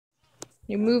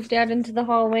You moved out into the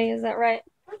hallway, is that right?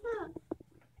 Mhm.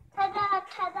 Ta-da,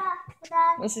 ta-da,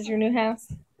 ta-da. This is your new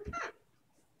house? Mhm.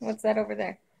 What's that over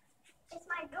there? It's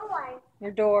my door.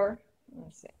 Your door?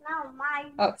 Let's see. No,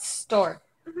 my. Oh, store.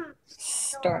 Mhm.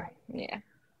 Store. Yeah.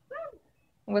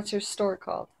 What's your store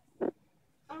called?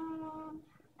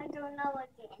 I don't know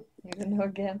again. You don't know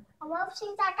again? A lot of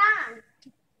things are gone.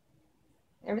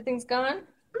 Everything's gone?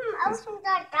 All things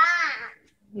are gone.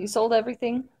 You sold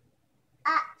everything?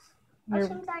 You're All a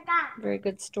things are gone. very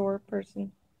good store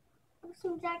person. All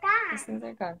things are Those gone. things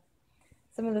are gone.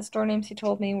 Some of the store names you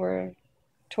told me were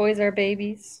Toys R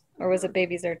Babies, or was it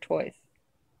Babies R Toys?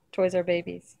 Toys R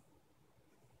Babies.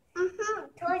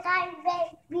 Toys are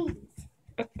babies.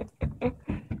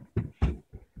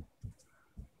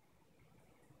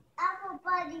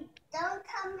 Everybody, don't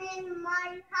come in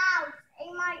my house.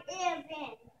 In my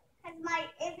oven. Cause my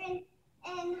oven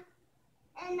in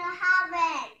the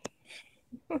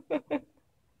oven.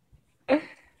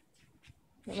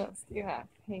 What else do you have?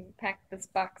 He packed this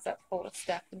box up full of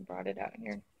stuff and brought it out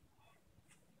here.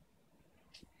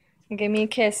 And gave me a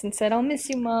kiss and said, I'll miss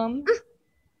you, Mom.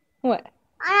 What?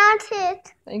 I want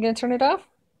it. Are you going to turn it off?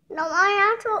 No,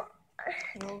 I want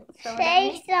No, to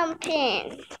say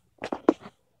something.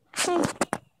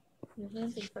 Your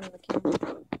hand's in front of the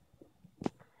camera.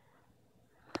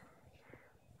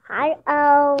 I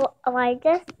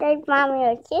just gave Mommy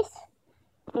a kiss.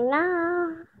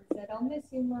 No, He said, I'll miss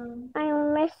you, Mom. I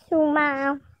miss you,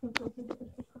 Mom. Your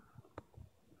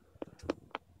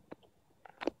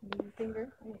finger?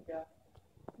 There you go.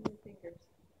 Your fingers.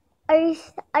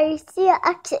 I see an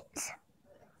exit.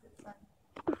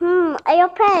 Are you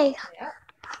okay? Yeah.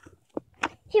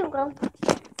 Here we go.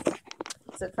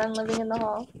 Is it fun living in the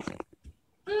hall?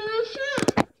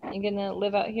 You gonna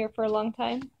live out here for a long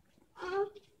time? No,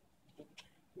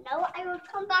 I will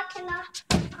come back in the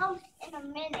house in a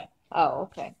minute. Oh,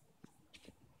 okay.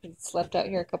 He slept out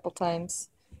here a couple times.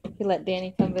 He let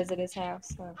Danny come visit his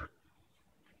house. Huh?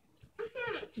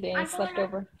 Danny slept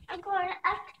over. I'm going to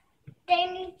ask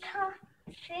Danny to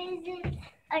visit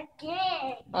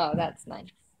again. Oh, that's nice.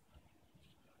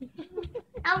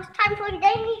 Now it's time for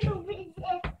Danny to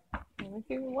visit. If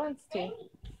he wants to. Danny,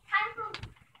 it's time for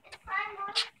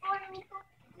him to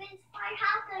visit my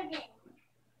house again.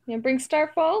 You gonna bring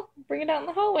Starfall? Bring it out in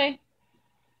the hallway.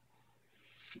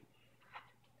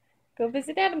 Go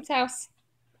visit Adam's house.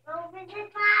 Go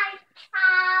visit my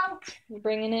house. You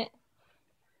bringing it?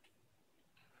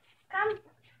 Come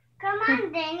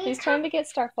on, Danny. He's trying to get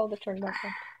Starfall to turn back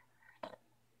on.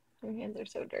 Your hands are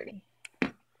so dirty.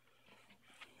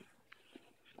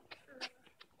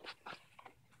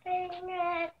 Bring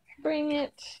it. Bring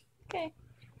it. Okay.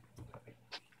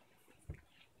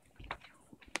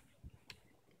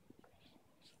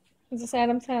 Is this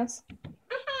Adam's house?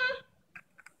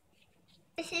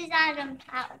 This is Adam's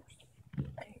house.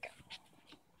 There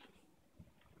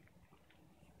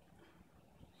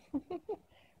you go.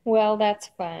 Well, that's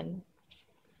fun.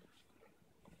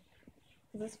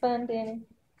 Is this fun, Danny?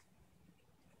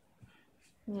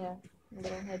 Yeah, a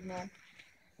little head nod.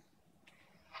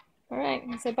 All right,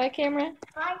 you say bye, camera.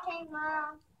 Bye,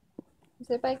 camera. You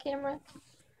say bye, camera.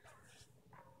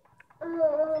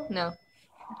 No.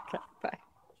 Okay, bye.